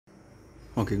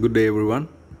Okay, good day everyone.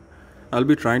 I'll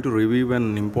be trying to review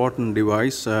an important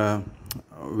device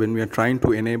when we are trying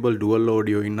to enable dual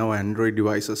audio in our Android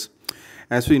devices.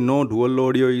 As we know, dual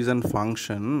audio is a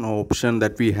function or option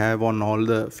that we have on all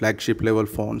the flagship level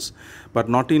phones, but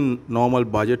not in normal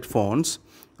budget phones.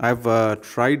 I've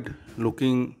tried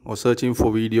looking or searching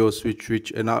for videos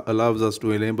which allows us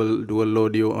to enable dual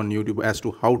audio on YouTube as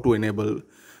to how to enable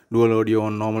dual audio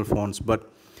on normal phones,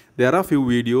 but there are few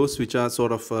videos which are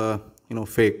sort of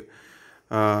fake,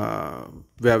 uh,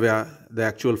 where the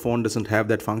actual phone doesn't have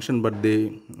that function, but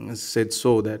they said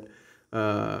so that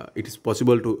it is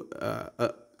possible to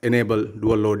enable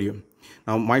dual audio.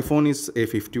 Now my phone is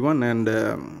A51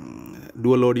 and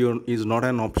dual audio is not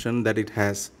an option that it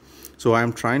has, so I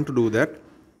am trying to do that.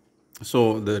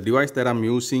 So the device that I'm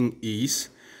using is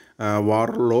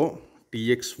VAORLO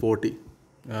TX40.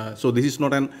 So this is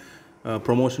not an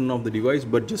promotion of the device,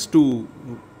 but just to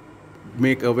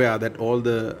make aware that all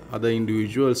the other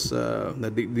individuals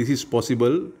that this is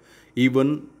possible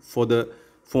even for the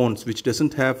phones which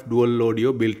doesn't have dual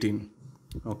audio built in.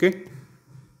 Okay.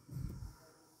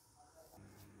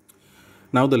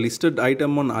 Now the listed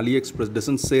item on AliExpress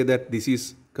doesn't say that this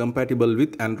is compatible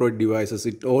with Android devices.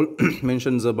 It all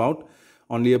mentions about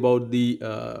only about the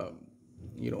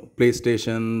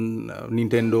PlayStation,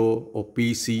 Nintendo or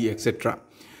PC, etc.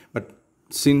 But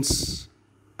since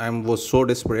I was so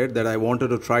desperate that I wanted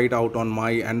to try it out on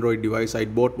my Android device, I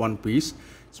bought one piece.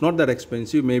 It's not that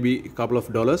expensive, maybe a couple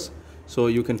of dollars, so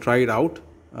you can try it out,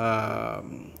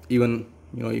 even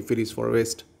if it is for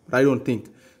waste. But I don't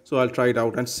think so. I'll try it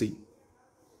out and see.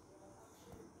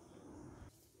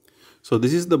 So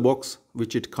this is the box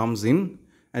which it comes in,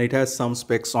 and it has some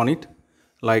specs on it,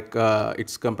 like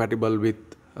it's compatible with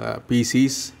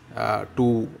PCs.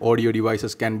 Two audio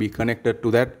devices can be connected to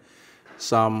that.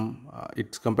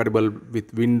 It's compatible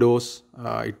with Windows.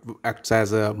 It acts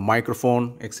as a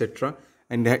microphone, etc.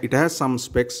 And it has some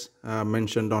specs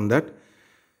mentioned on that.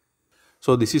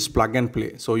 So this is plug and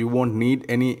play. So you won't need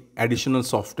any additional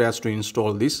softwares to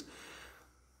install this.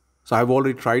 So I've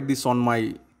already tried this on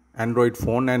my Android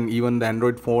phone, and even the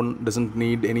Android phone doesn't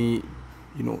need any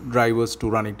drivers to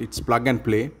run it. It's plug and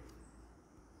play.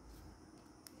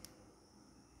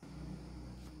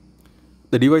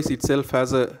 The device itself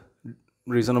has a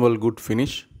reasonable good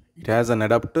finish. It has an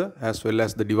adapter as well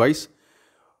as the device.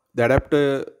 The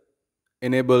adapter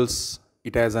enables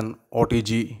it as an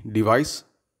OTG device,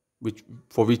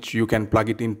 for which you can plug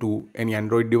it into any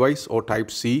Android device or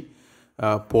Type-C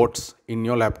ports in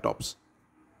your laptops.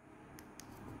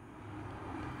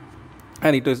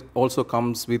 And it also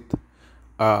comes with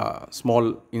a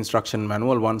small instruction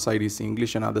manual. One side is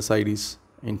English and other side is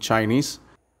in Chinese.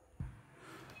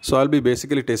 So I'll be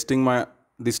basically testing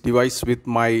this device with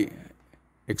my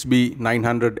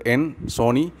XB900N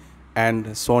Sony and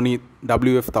Sony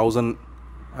WF1000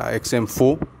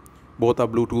 XM4. Both are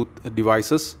Bluetooth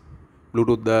devices,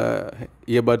 Bluetooth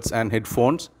earbuds and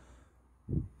headphones.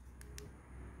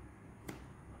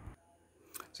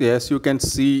 So as you can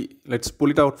see, let's pull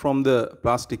it out from the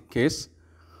plastic case.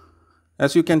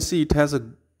 As you can see, it has a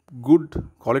good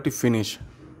quality finish.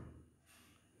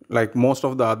 Like most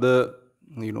of the other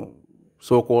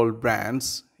so-called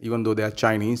brands, even though they are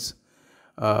Chinese,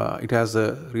 it has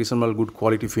a reasonable good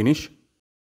quality finish.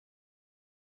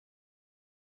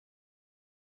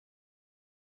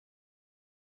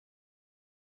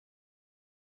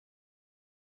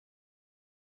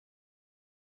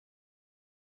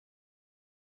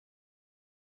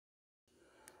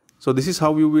 So this is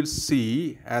how you will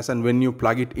see as and when you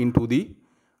plug it into the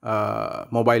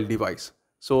mobile device.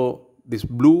 So this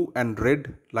blue and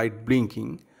red light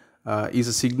blinking is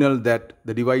a signal that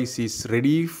the device is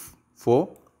ready for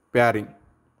pairing.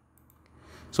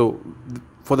 So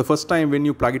for the first time when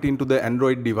you plug it into the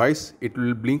Android device, it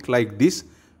will blink like this,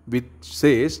 which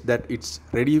says that it's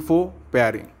ready for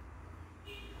pairing.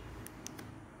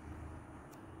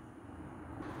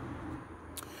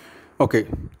 Okay,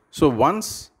 so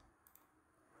once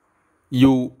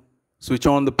you switch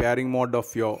on the pairing mode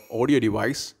of your audio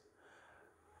device,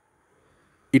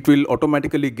 it will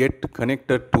automatically get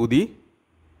connected to the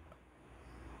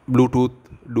Bluetooth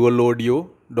dual audio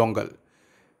dongle.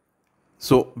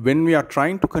 So when we are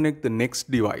trying to connect the next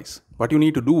device, what you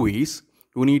need to do is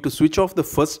you need to switch off the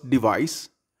first device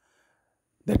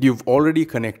that you've already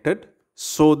connected,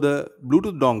 so the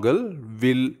Bluetooth dongle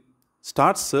will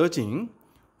start searching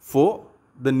for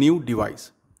the new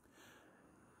device.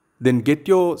 Then get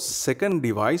your second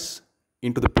device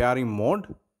into the pairing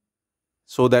mode,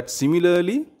 so that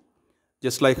similarly,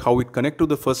 just like how it connected to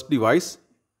the first device,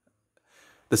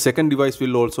 the second device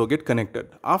will also get connected.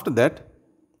 After that,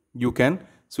 you can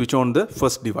switch on the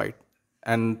first device,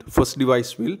 and first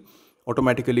device will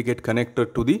automatically get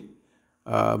connected to the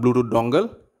Bluetooth dongle,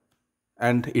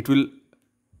 and it will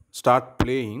start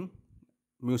playing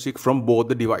music from both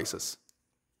the devices.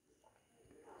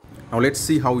 Now let's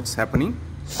see how it's happening.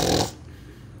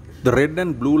 The red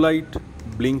and blue light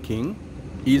blinking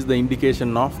is the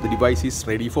indication of the device is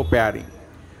ready for pairing.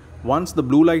 Once the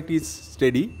blue light is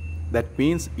steady, that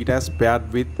means it has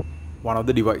paired with one of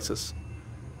the devices.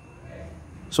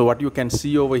 So what you can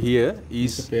see over here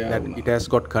is that it has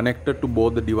got connected to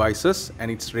both the devices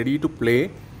and it's ready to play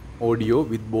audio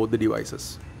with both the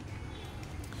devices.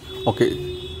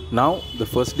 Okay, now the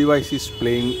first device is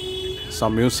playing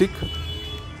some music.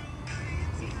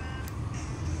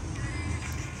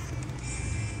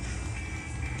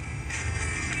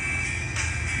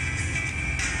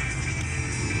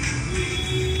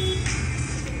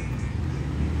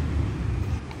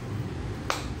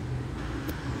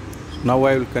 Now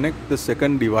I will connect the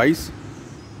second device.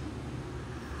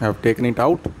 I have taken it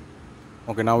out.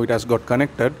 Okay, now it has got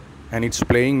connected and it's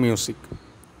playing music.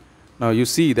 Now you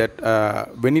see that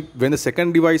when the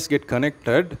second device get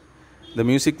connected, the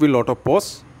music will auto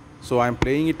pause. So I am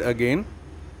playing it again,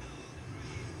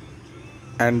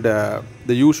 and the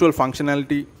usual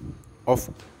functionality of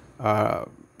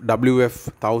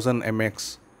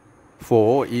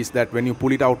WF1000MX4 is that when you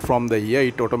pull it out from the ear,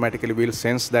 it automatically will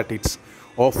sense that it's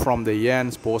off from the ear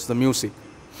and pause the music,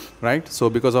 right? So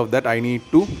because of that, I need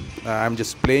to I'm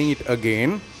just playing it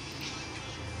again.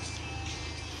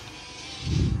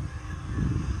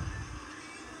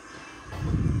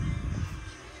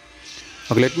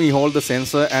 Okay, let me hold the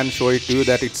sensor and show it to you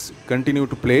that it's continue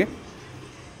to play,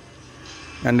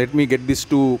 and let me get this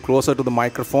to closer to the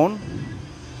microphone.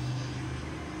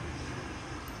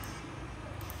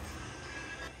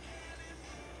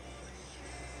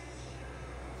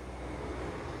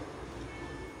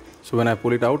 So when I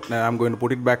pull it out, I'm going to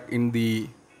put it back in the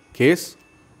case.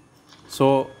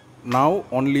 So now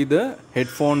only the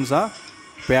headphones are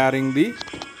pairing the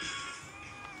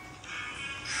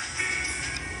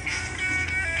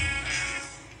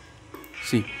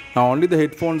now only the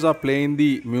headphones are playing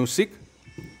the music,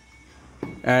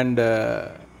 and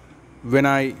when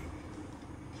I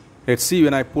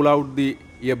pull out the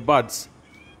earbuds,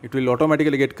 it will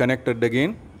automatically get connected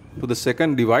again to the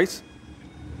second device,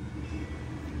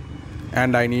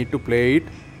 and I need to play it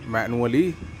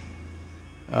manually.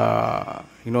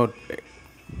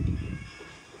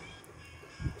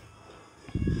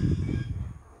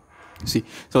 See,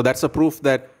 so that's a proof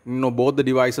that both the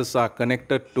devices are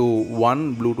connected to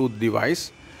one Bluetooth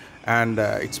device, and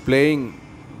it's playing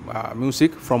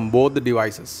music from both the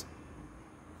devices.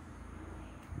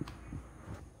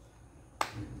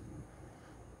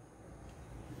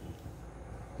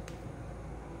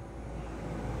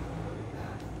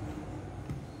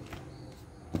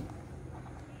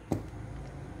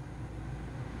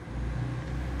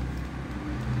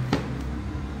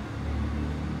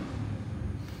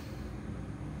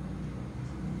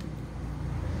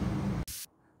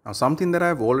 Now something that I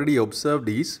have already observed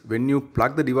is when you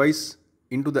plug the device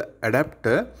into the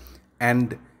adapter,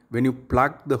 and when you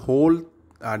plug the whole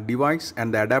device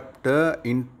and the adapter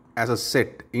in as a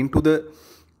set into the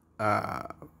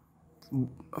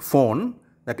phone,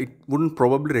 that it wouldn't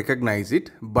probably recognize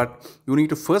it, but you need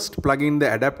to first plug in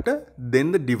the adapter,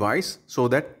 then the device, so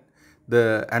that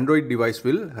the Android device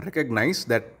will recognize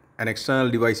that an external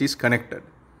device is connected.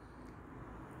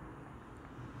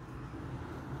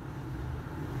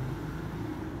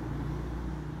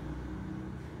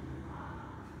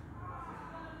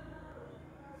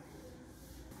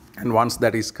 And once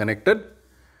that is connected,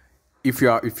 if you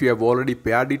have already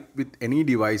paired it with any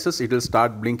devices, it will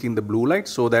start blinking the blue light,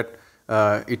 so that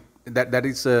that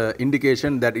is an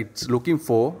indication that it's looking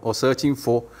for or searching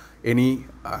for any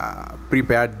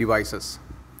prepared devices.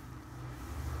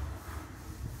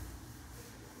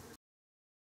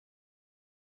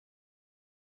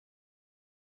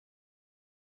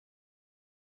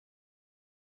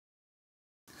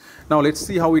 Now let's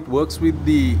see how it works with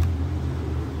the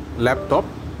laptop.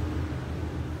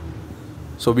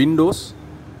 So Windows,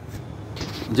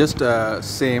 just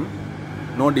same,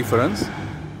 no difference.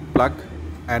 Plug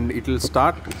and it will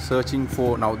start searching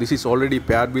for, now this is already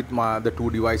paired with the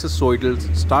two devices, so it will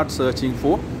start searching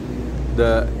for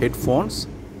the headphones,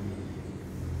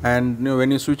 and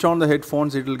when you switch on the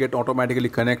headphones, it will get automatically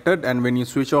connected, and when you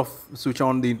switch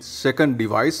on the second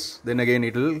device, then again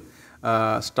it will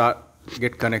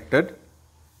get connected.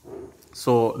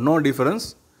 So no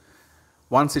difference.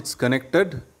 Once it's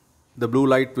connected, the blue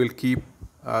light will keep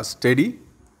steady.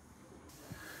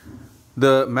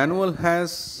 The manual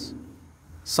has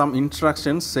some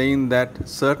instructions saying that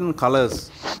certain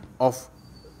colors of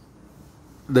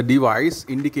the device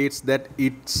indicates that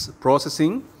it's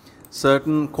processing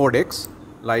certain codecs,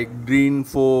 like green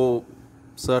for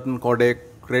certain codec,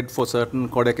 red for certain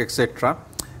codec, etc.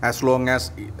 As long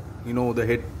as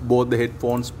both the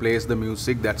headphones plays the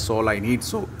music, that's all I need.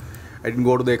 So I didn't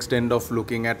go to the extent of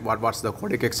looking at what's the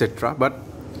codec, etc. But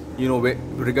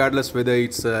regardless whether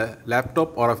it's a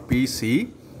laptop or a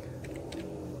PC,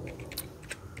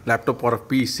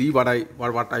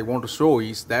 what I want to show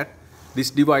is that this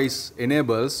device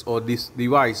enables, or this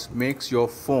device makes your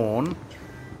phone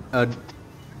a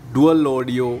dual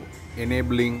audio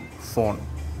enabling phone.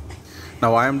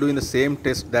 Now I am doing the same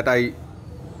test that I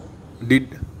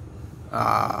did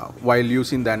while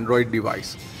using the Android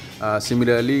device.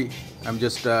 Similarly, I'm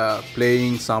just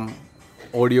playing some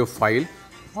audio file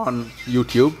on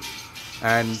YouTube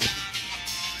and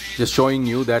just showing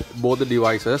you that both the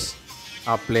devices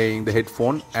are playing, the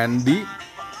headphone and the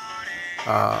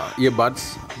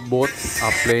earbuds both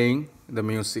are playing the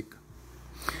music.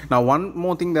 Now one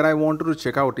more thing that I wanted to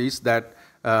check out is that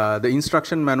the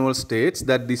instruction manual states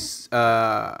that this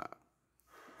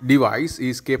device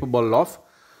is capable of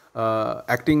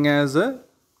acting as a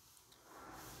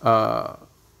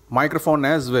microphone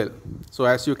as well. So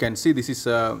as you can see, this is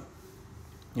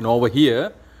over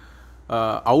here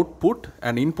output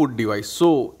and input device.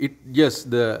 So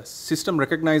the system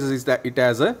recognizes that it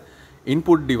as a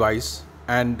input device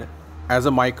and as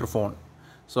a microphone.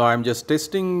 So I'm just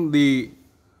testing the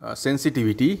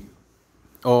sensitivity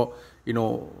or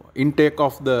intake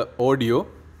of the audio,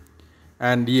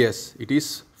 and yes, it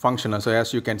is functional. So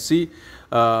as you can see,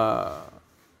 the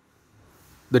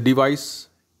device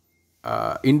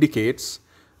indicates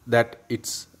that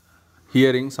it's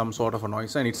hearing some sort of a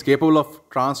noise and it's capable of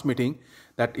transmitting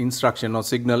that instruction or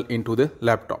signal into the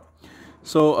laptop.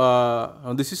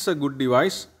 So this is a good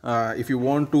device if you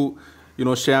want to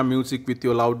share music with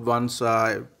your loved ones,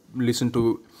 listen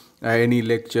to any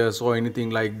lectures or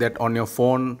anything like that on your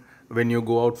phone when you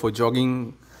go out for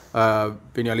jogging,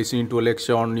 when you're listening to a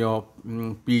lecture on your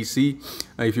PC.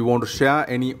 If you want to share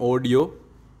any audio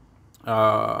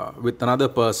with another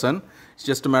person, it's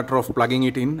just a matter of plugging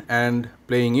it in and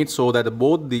playing it, so that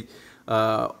both the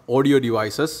audio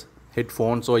devices,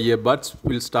 headphones or earbuds,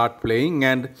 will start playing,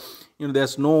 and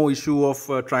there's no issue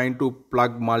of trying to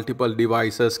plug multiple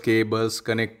devices, cables,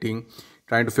 connecting,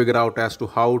 trying to figure out as to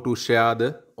how to share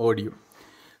the audio.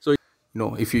 So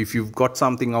if you've got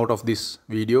something out of this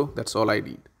video, that's all I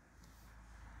need.